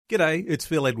G'day, it's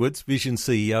Phil Edwards, Vision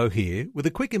CEO here, with a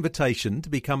quick invitation to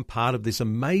become part of this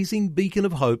amazing beacon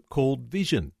of hope called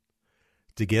Vision.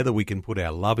 Together we can put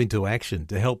our love into action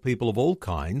to help people of all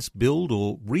kinds build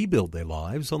or rebuild their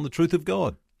lives on the truth of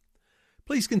God.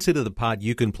 Please consider the part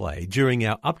you can play during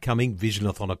our upcoming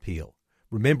Visionathon appeal,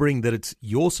 remembering that it's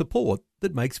your support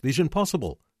that makes Vision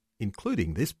possible,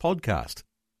 including this podcast.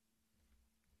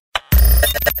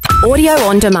 Audio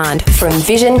on demand from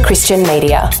Vision Christian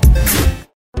Media.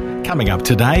 Coming up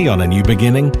today on A New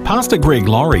Beginning, Pastor Greg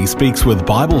Laurie speaks with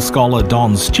Bible scholar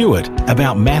Don Stewart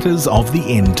about matters of the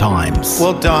end times.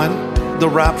 Well, Don, the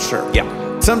rapture.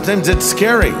 Yeah. Sometimes it's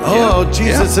scary. Oh,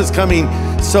 Jesus is coming.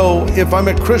 So if I'm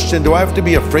a Christian, do I have to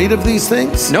be afraid of these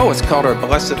things? No, it's called our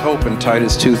blessed hope in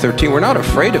Titus 2:13. We're not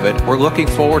afraid of it. We're looking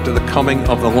forward to the coming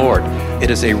of the Lord. It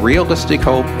is a realistic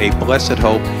hope, a blessed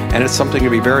hope, and it's something to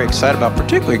be very excited about,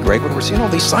 particularly, Greg, when we're seeing all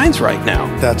these signs right now.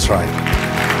 That's right.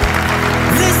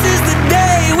 This is the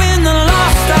day when the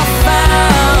lost are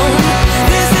found.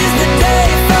 This is the day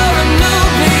for a new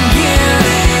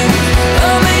beginning.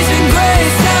 Amazing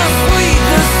grace, how sweet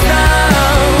the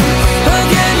sound.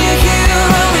 Again you hear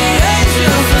all the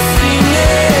angels are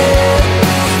singing.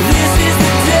 This is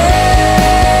the day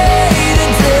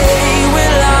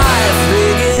when life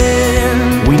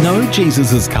begins. We know Jesus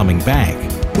is coming back.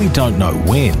 We don't know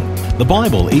when. The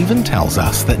Bible even tells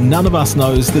us that none of us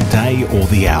knows the day or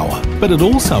the hour, but it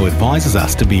also advises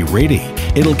us to be ready.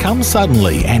 It'll come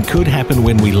suddenly and could happen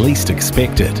when we least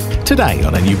expect it. Today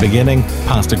on A New Beginning,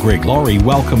 Pastor Greg Laurie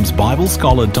welcomes Bible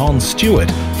scholar Don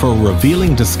Stewart for a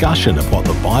revealing discussion of what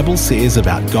the Bible says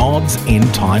about God's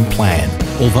end-time plan.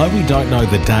 Although we don't know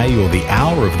the day or the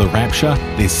hour of the rapture,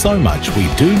 there's so much we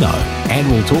do know, and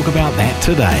we'll talk about that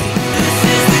today.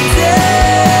 This is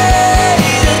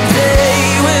the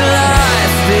day when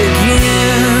life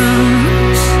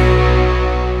begins.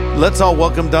 Let's all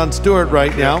welcome Don Stewart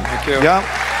right now. Thank you. Yeah.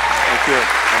 Thank you,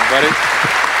 everybody.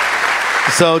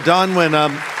 So Don, when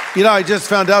I just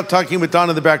found out talking with Don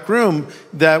in the back room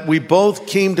that we both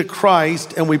came to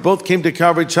Christ and we both came to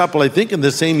Calvary Chapel, I think in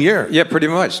the same year. Yeah, pretty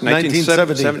much.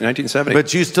 1970.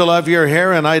 But you still have your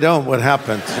hair and I don't. What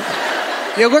happened?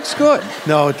 Yeah, it looks good.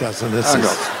 No, it doesn't. I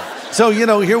know. So,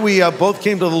 here we both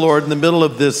came to the Lord in the middle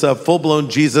of this full-blown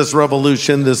Jesus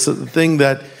revolution, this thing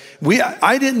that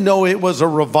I didn't know it was a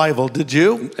revival. Did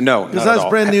you? No, because I was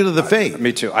brand new to the faith.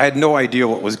 Me too. I had no idea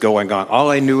what was going on. All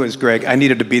I knew is, Greg, I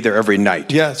needed to be there every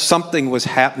night. Yes. Something was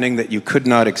happening that you could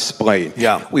not explain.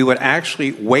 Yeah. We would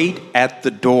actually wait at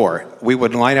the door. We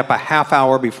would line up a half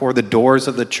hour before the doors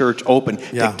of the church opened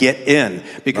to get in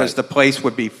because the place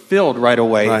would be filled right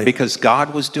away because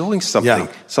God was doing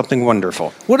something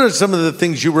wonderful. What are some of the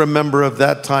things you remember of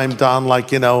that time, Don?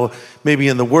 Like, maybe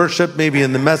in the worship, maybe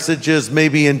in the messages,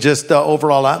 maybe in just the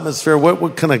overall atmosphere.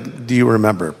 What kind of do you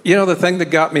remember? The thing that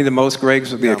got me the most, Greg,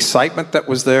 was the excitement that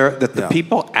was there, that the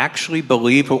people actually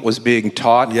believed what was being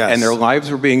taught and their lives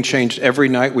were being changed every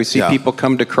night. We see people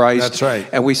come to Christ. That's right.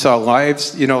 And we saw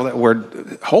lives, that were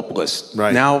hopeless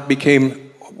now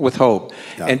became with hope.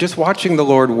 And just watching the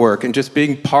Lord work and just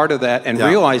being part of that and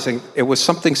realizing it was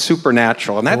something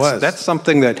supernatural. And that's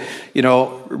something that,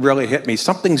 really hit me.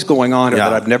 Something's going on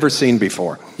that I've never seen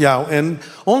before. Yeah, and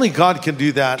only God can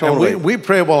do that. Totally. And we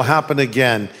pray it will happen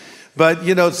again. But,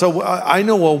 so I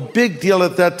know a big deal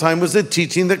at that time was the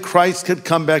teaching that Christ could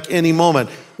come back any moment.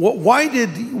 Why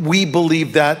did we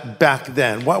believe that back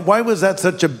then? Why was that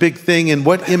such a big thing, and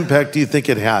what impact do you think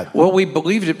it had? Well, we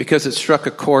believed it because it struck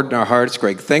a chord in our hearts,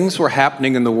 Greg. Things were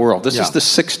happening in the world. This is the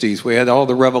 60s. We had all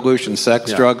the revolution,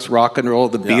 sex, drugs, rock and roll,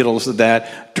 the Beatles,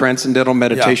 that, transcendental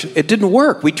meditation. It didn't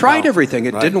work. We tried everything.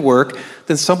 It didn't work.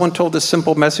 Then someone told a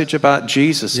simple message about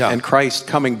Jesus and Christ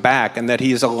coming back and that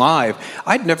he is alive.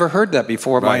 I'd never heard that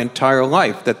before my entire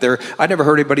life. I never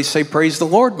heard anybody say praise the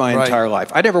Lord my entire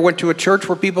life. I never went to a church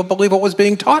where people believe what was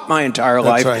being taught my entire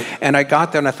life. And I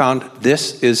got there and I found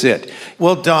this is it.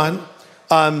 Well, Don,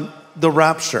 the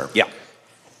rapture. Yeah.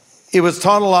 It was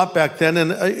taught a lot back then,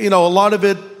 and a lot of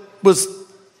it was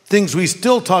things we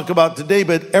still talk about today,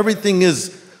 but everything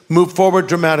is moved forward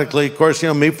dramatically. Of course, May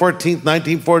 14th,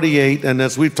 1948, and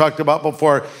as we've talked about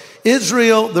before,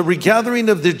 Israel, the regathering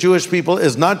of the Jewish people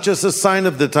is not just a sign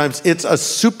of the times, it's a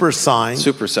super sign.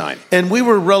 Super sign. And we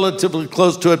were relatively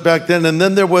close to it back then. And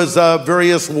then there was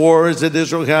various wars that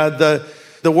Israel had.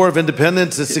 The War of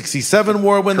Independence, the 67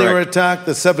 war when they were attacked,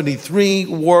 the 73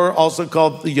 war, also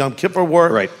called the Yom Kippur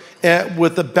War,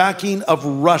 with the backing of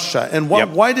Russia. And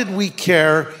why did we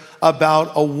care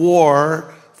about a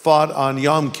war fought on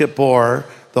Yom Kippur,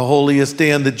 the holiest day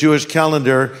in the Jewish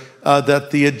calendar,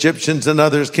 that the Egyptians and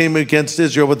others came against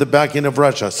Israel with the backing of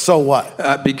Russia. So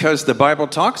what? Because the Bible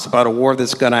talks about a war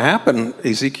that's going to happen,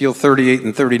 Ezekiel 38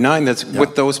 and 39, that's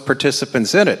with those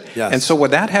participants in it. Yes. And so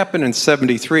when that happened in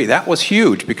 73, that was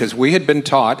huge because we had been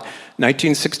taught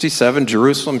 1967,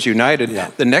 Jerusalem's united.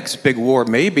 Yeah. The next big war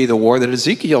may be the war that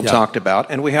Ezekiel talked about,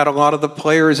 and we had a lot of the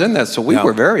players in that, so we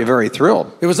were very, very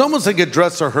thrilled. It was almost like a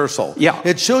dress rehearsal. Yeah.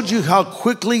 It showed you how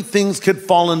quickly things could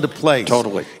fall into place.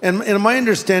 Totally. And my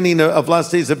understanding of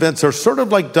last day's events are sort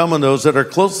of like dominoes that are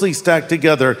closely stacked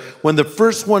together. When the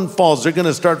first one falls, they're going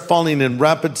to start falling in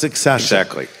rapid succession.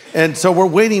 Exactly. And so we're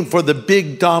waiting for the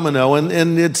big domino, and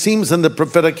it seems in the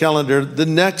prophetic calendar, the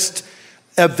next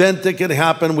event that could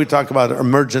happen, we talk about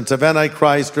emergence of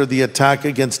Antichrist or the attack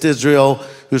against Israel,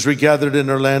 who's regathered in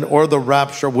their land, or the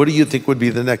rapture. What do you think would be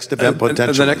the next event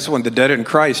potentially? The next one, the dead in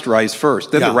Christ rise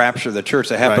first. Then the rapture of the church.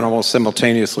 They happen almost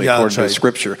simultaneously according to the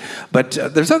Scripture. But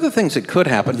there's other things that could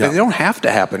happen. They don't have to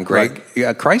happen, Greg.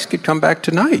 Right. Christ could come back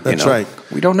tonight. That's right.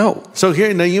 We don't know. So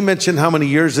here, now you mentioned how many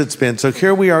years it's been. So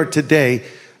here we are today.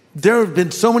 There have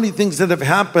been so many things that have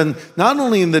happened, not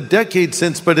only in the decade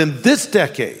since, but in this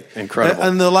decade. Incredible.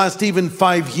 In the last even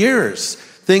 5 years.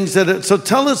 So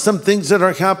tell us some things that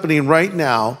are happening right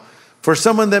now for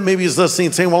someone that maybe is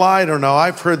listening saying, well, I don't know.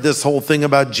 I've heard this whole thing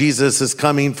about Jesus is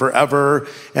coming forever.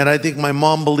 And I think my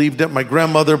mom believed it. My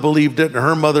grandmother believed it. And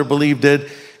her mother believed it.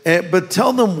 But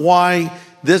tell them why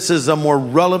this is a more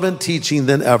relevant teaching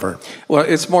than ever. Well,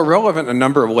 it's more relevant in a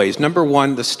number of ways. Number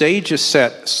one, the stage is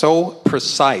set so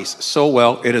precise, so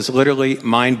well, it is literally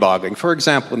mind-boggling. For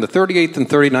example, in the 38th and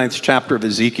 39th chapter of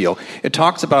Ezekiel, it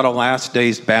talks about a last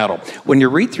day's battle. When you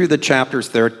read through the chapters,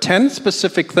 there are 10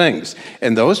 specific things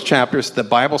in those chapters the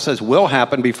Bible says will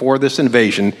happen before this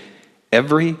invasion.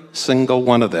 Every single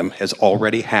one of them has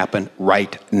already happened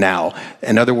right now.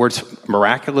 In other words,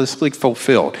 miraculously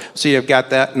fulfilled. So you've got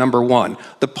that, number one.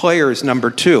 The players,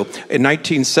 number two. In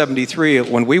 1973,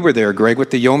 when we were there, Greg,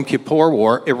 with the Yom Kippur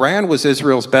War, Iran was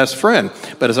Israel's best friend.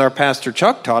 But as our pastor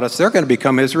Chuck taught us, they're going to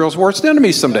become Israel's worst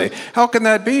enemies someday. How can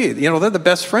that be? They're the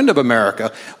best friend of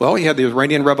America. Well, you had the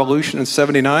Iranian Revolution in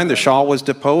 79, the Shah was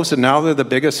deposed, and now they're the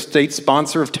biggest state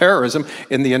sponsor of terrorism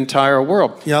in the entire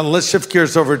world. Yeah, let's shift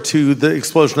gears over to the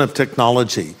explosion of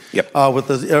technology with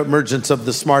the emergence of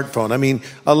the smartphone. I mean,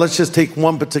 let's just take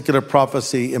one particular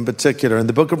prophecy in particular. In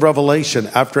the book of Revelation,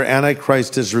 after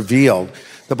Antichrist is revealed,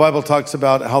 the Bible talks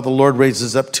about how the Lord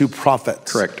raises up two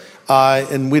prophets. Correct.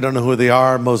 And we don't know who they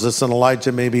are, Moses and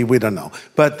Elijah maybe, we don't know.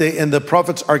 But the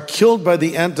prophets are killed by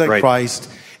the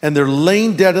Antichrist, and they're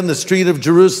laying dead in the street of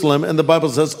Jerusalem, and the Bible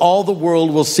says all the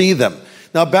world will see them.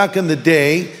 Now, back in the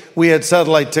day, we had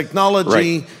satellite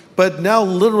technology, but now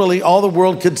literally all the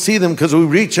world could see them because we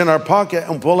reach in our pocket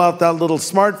and pull out that little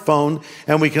smartphone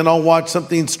and we can all watch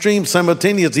something stream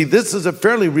simultaneously. This is a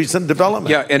fairly recent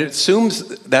development. Yeah, and it assumes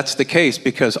that's the case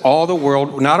because all the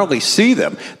world will not only see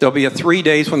them, there'll be 3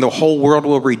 days when the whole world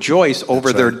will rejoice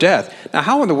over their death. Now,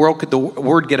 how in the world could the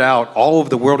word get out all over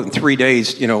the world in 3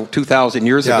 days, 2,000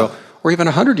 years ago? Or even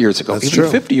 100 years ago, even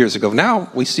 50 years ago.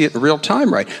 Now we see it in real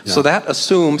time, right? Yeah. So that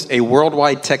assumes a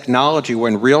worldwide technology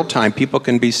where in real time people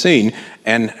can be seen.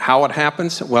 And how it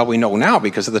happens? Well, we know now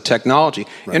because of the technology.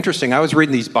 Right. Interesting, I was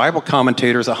reading these Bible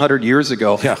commentators 100 years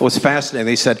ago. Yeah. It was fascinating.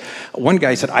 They said, one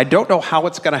guy said, I don't know how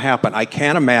it's going to happen. I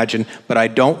can't imagine, but I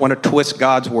don't want to twist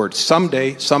God's word.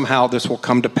 Someday, somehow this will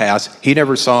come to pass. He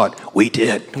never saw it. We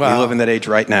did. Wow. We live in that age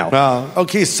right now. Wow.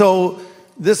 Okay, so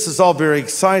this is all very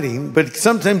exciting, but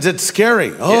sometimes it's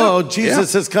scary. Oh,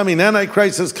 Jesus is coming.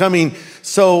 Antichrist is coming.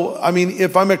 So, I mean,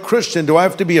 if I'm a Christian, do I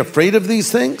have to be afraid of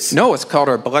these things? No, it's called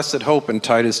our blessed hope in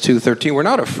Titus 2:13. We're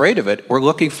not afraid of it. We're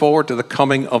looking forward to the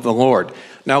coming of the Lord.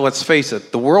 Now, let's face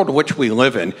it, the world in which we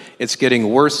live in, it's getting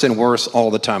worse and worse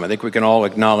all the time. I think we can all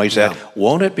acknowledge that.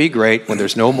 Won't it be great when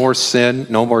there's no more sin,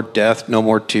 no more death, no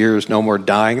more tears, no more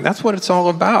dying? That's what it's all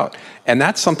about. And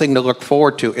that's something to look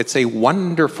forward to. It's a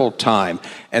wonderful time.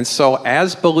 And so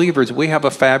as believers, we have a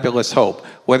fabulous hope.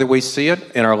 Whether we see it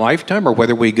in our lifetime or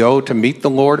whether we go to meet the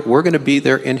Lord, we're going to be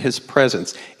there in His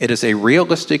presence. It is a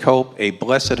realistic hope, a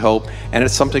blessed hope, and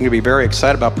it's something to be very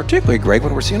excited about, particularly, Greg,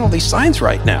 when we're seeing all these signs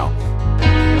right now.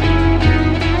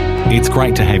 It's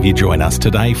great to have you join us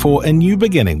today for A New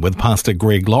Beginning with Pastor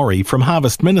Greg Laurie from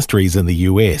Harvest Ministries in the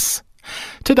US.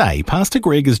 Today, Pastor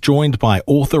Greg is joined by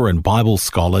author and Bible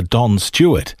scholar Don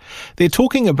Stewart. They're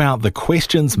talking about the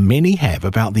questions many have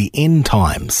about the end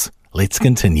times. Let's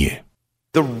continue.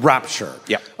 The rapture.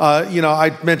 Yeah.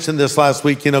 I mentioned this last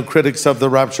week. Critics of the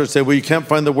rapture say, well, you can't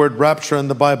find the word rapture in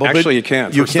the Bible. Actually, you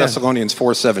can. 1 Thessalonians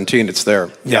 4:17, it's there.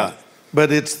 Yeah.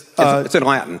 But it's in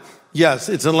Latin. Yes,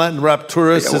 it's in Latin,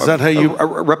 rapturus. Is that how you...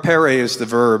 Rapere is the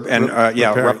verb, and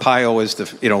rapio is the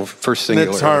first And singular.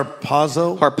 it's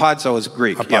harpazo? Harpazo is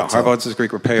Greek. Yeah, harpazo is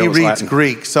Greek. Rapeo He is reads Latin.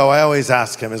 Greek, so I always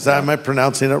ask him, am I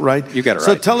pronouncing it right? You got it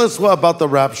So right. tell us about the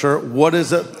rapture. What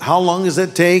is it? How long does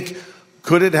it take?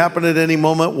 Could it happen at any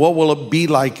moment? What will it be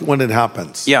like when it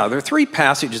happens? Yeah, there are three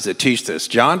passages that teach this.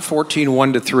 John 14,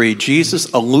 1-3, Jesus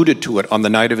alluded to it on the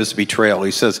night of his betrayal.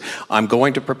 He says, I'm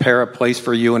going to prepare a place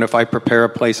for you, and if I prepare a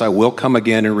place, I will come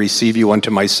again and receive you unto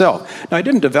myself. Now, I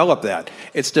didn't develop that.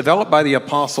 It's developed by the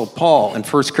Apostle Paul in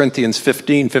 1 Corinthians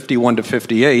 15,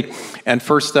 51-58, and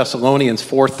 1 Thessalonians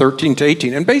 4,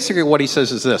 13-18. And basically what he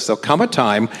says is this: there'll come a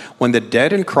time when the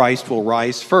dead in Christ will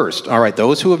rise first. All right,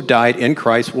 those who have died in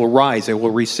Christ will rise. They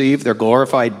will receive their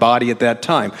glorified body at that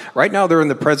time. Right now they're in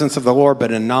the presence of the Lord, but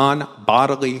in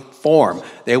non-bodily form.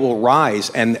 They will rise,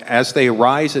 and as they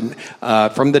rise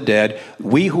from the dead,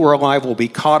 we who are alive will be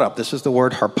caught up. This is the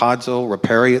word harpazo,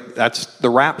 rapere. That's the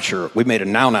rapture. We made a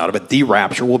noun out of it. The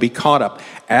rapture will be caught up.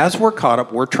 As we're caught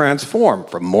up, we're transformed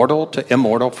from mortal to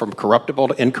immortal, from corruptible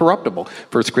to incorruptible.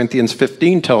 1 Corinthians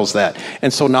 15 tells that.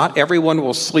 And so not everyone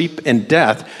will sleep in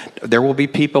death. There will be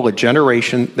people, a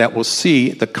generation, that will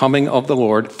see the coming of the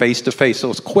Lord face to face. So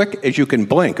as quick as you can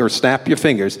blink or snap your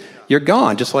fingers, you're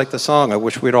gone. Just like the song, I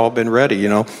wish we'd all been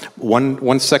ready.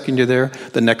 One second you're there,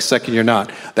 the next second you're not.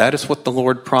 That is what the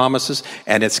Lord promises,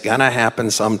 and it's going to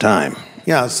happen sometime.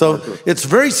 Yeah, so it's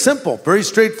very simple, very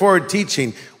straightforward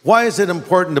teaching. Why is it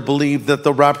important to believe that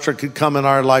the rapture could come in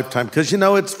our lifetime? Because,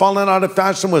 it's fallen out of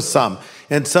fashion with some,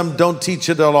 and some don't teach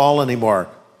it at all anymore.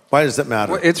 Why does it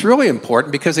matter? Well, it's really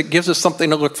important because it gives us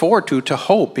something to look forward to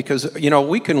hope. Because,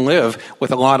 we can live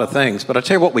with a lot of things, but I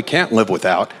tell you what we can't live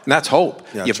without, and that's hope.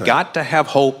 Yeah, You've right. got to have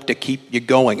hope to keep you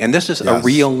going. And this is a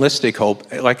realistic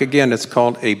hope. Like, again, it's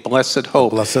called a blessed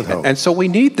hope. Blessed hope. And so we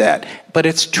need that. But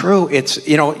it's true. It's,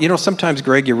 sometimes,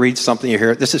 Greg, you read something, you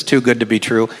hear, this is too good to be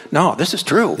true. No, this is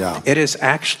true. Yeah. It is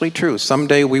actually true.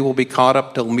 Someday we will be caught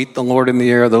up to meet the Lord in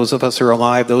the air. Those of us who are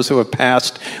alive, those who have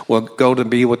passed, will go to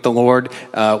be with the Lord,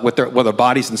 with their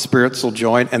bodies and spirits will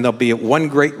join, and there'll be one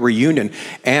great reunion.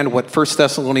 And what 1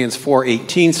 Thessalonians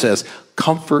 4:18 says,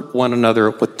 comfort one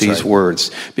another with these words,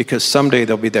 because someday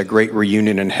there'll be that great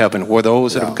reunion in heaven where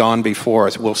those that have gone before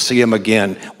us, we'll see them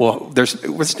again. Well,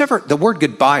 the word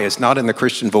goodbye is not in the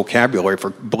Christian vocabulary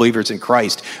for believers in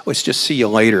Christ. It's just see you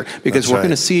later, because we're going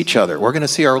to see each other. We're going to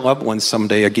see our loved ones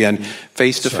someday again,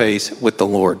 face to face with the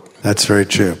Lord. That's very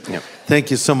true. Yeah. Thank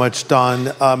you so much, Don.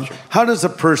 How does a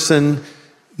person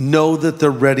know that they're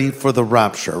ready for the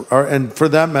rapture? And for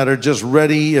that matter, just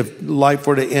ready if life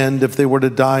were to end, if they were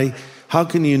to die? How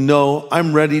can you know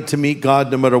I'm ready to meet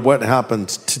God no matter what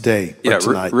happens today or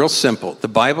tonight? Real simple. The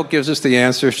Bible gives us the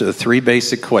answers to the three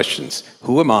basic questions.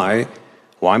 Who am I?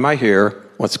 Why am I here?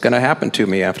 What's going to happen to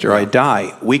me after I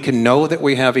die? We can know that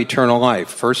we have eternal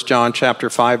life. 1 John chapter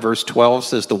 5, verse 12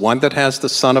 says, the one that has the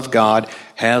Son of God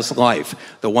has life.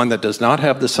 The one that does not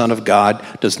have the Son of God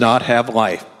does not have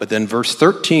life. But then verse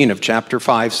 13 of chapter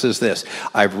 5 says this,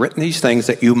 I've written these things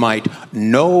that you might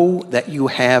know that you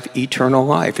have eternal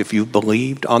life if you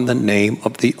believed on the name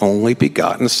of the only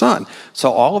begotten Son.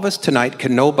 So all of us tonight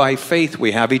can know by faith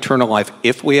we have eternal life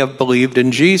if we have believed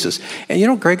in Jesus.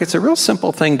 And Greg, it's a real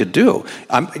simple thing to do.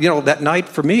 That night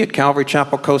for me at Calvary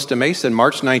Chapel, Costa Mesa in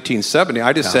March 1970,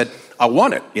 I just said, I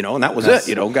want it, and that was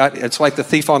it. God, it's like the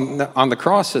thief on the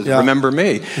cross says, remember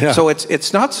me. Yeah. So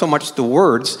it's not so much the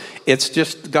words, it's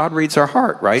just God reads our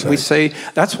heart, right? We say,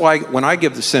 that's why when I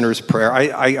give the sinner's prayer,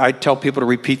 I tell people to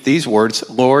repeat these words,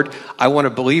 Lord, I want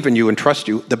to believe in you and trust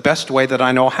you the best way that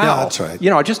I know how. Yeah, that's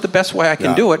right. Just the best way I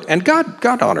can do it. And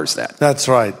God honors that. That's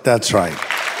right. That's right.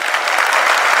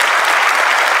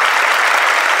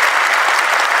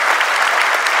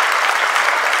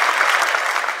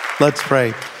 Let's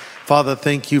pray. Father,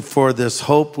 thank you for this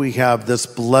hope we have, this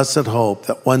blessed hope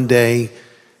that one day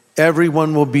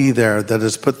everyone will be there that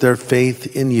has put their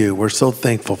faith in you. We're so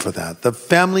thankful for that. The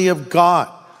family of God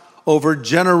over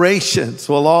generations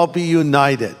will all be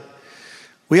united.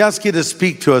 We ask you to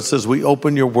speak to us as we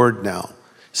open your word now.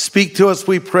 Speak to us,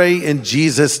 we pray, in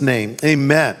Jesus' name.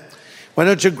 Amen. Why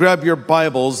don't you grab your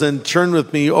Bibles and turn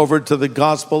with me over to the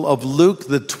Gospel of Luke,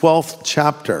 the 12th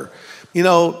chapter.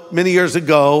 Many years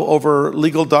ago, over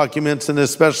legal documents and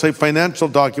especially financial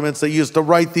documents, they used to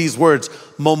write these words,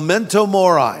 memento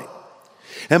mori.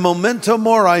 And memento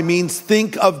mori means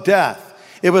think of death.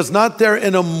 It was not there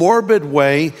in a morbid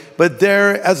way, but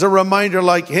there as a reminder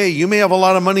like, hey, you may have a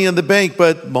lot of money in the bank,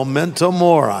 but memento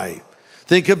mori.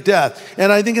 Think of death. And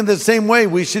I think in the same way,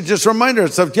 we should just remind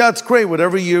ourselves, yeah, it's great,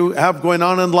 whatever you have going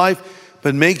on in life,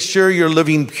 but make sure you're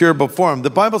living pure before him. The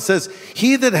Bible says,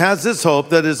 he that has this hope,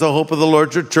 that is the hope of the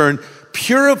Lord's return,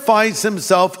 purifies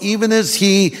himself even as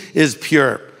he is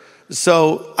pure.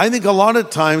 So I think a lot of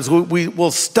times we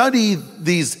will study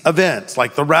these events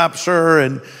like the rapture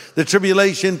and the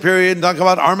tribulation period and talk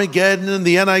about Armageddon and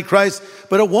the Antichrist,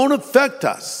 but it won't affect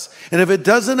us. And if it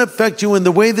doesn't affect you in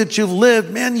the way that you've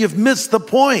lived, man, you've missed the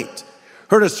point.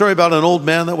 Heard a story about an old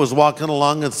man that was walking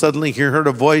along and suddenly he heard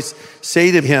a voice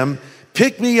say to him,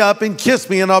 pick me up and kiss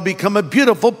me and I'll become a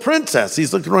beautiful princess.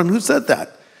 He's looking around, who said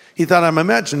that? He thought, I'm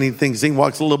imagining things. He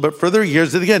walks a little bit further. He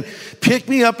hears it again. Pick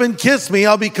me up and kiss me.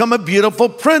 I'll become a beautiful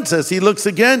princess. He looks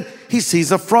again. He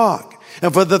sees a frog.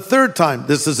 And for the third time,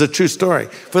 this is a true story.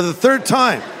 For the third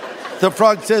time, the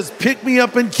frog says, pick me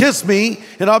up and kiss me,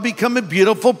 and I'll become a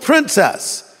beautiful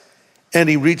princess. And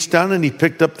he reached down and he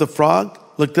picked up the frog,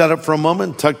 looked at it for a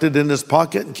moment, tucked it in his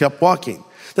pocket, and kept walking.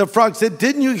 The frog said,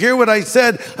 didn't you hear what I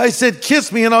said? I said,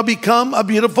 kiss me and I'll become a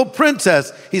beautiful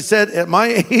princess. He said, at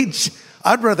my age,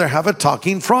 I'd rather have a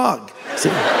talking frog. See?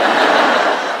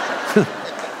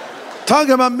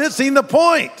 Talking about missing the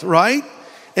point, right?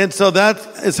 And so that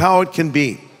is how it can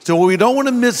be. So we don't want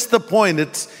to miss the point.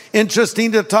 It's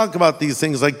interesting to talk about these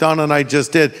things like Donna and I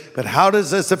just did, but how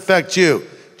does this affect you?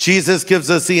 Jesus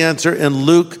gives us the answer in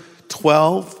Luke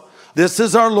 12. This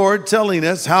is our Lord telling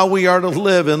us how we are to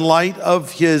live in light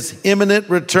of his imminent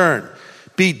return.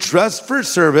 Be dressed for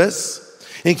service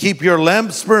and keep your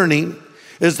lamps burning,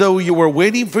 as though you were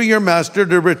waiting for your master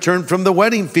to return from the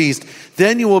wedding feast.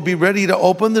 Then you will be ready to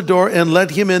open the door and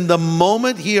let him in the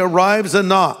moment he arrives and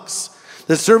knocks.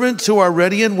 The servants who are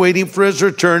ready and waiting for his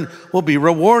return will be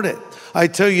rewarded. I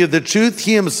tell you the truth,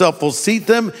 he himself will seat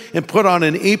them and put on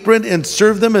an apron and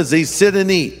serve them as they sit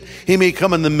and eat. He may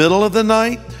come in the middle of the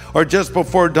night or just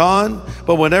before dawn,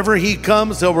 but whenever he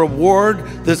comes, he'll reward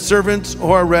the servants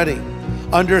who are ready.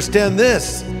 Understand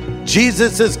this,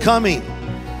 Jesus is coming.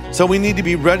 So we need to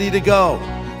be ready to go.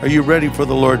 Are you ready for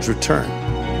the Lord's return?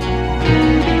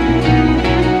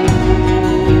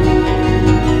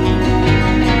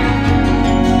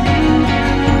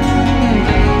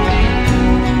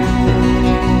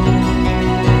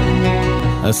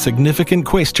 A significant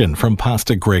question from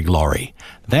Pastor Greg Laurie.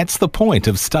 That's the point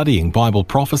of studying Bible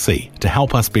prophecy, to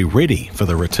help us be ready for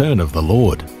the return of the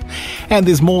Lord. And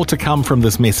there's more to come from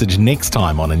this message next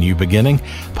time on A New Beginning.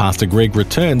 Pastor Greg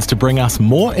returns to bring us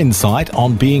more insight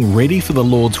on being ready for the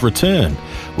Lord's return.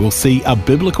 We'll see a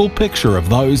biblical picture of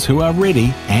those who are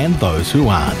ready and those who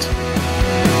aren't. This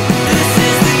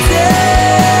is the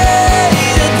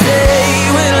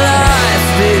day when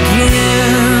life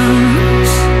begins.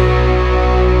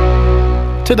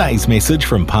 Today's message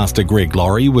from Pastor Greg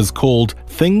Laurie was called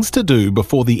Things to Do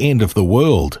Before the End of the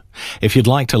World. If you'd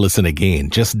like to listen again,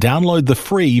 just download the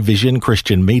free Vision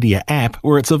Christian Media app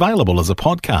where it's available as a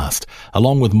podcast,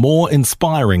 along with more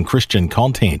inspiring Christian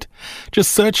content.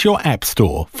 Just search your app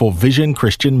store for Vision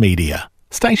Christian Media.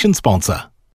 Station sponsor.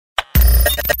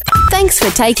 Thanks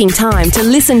for taking time to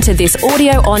listen to this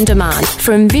audio on demand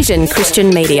from Vision Christian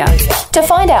Media. To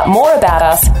find out more about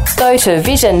us, go to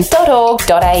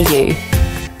vision.org.au.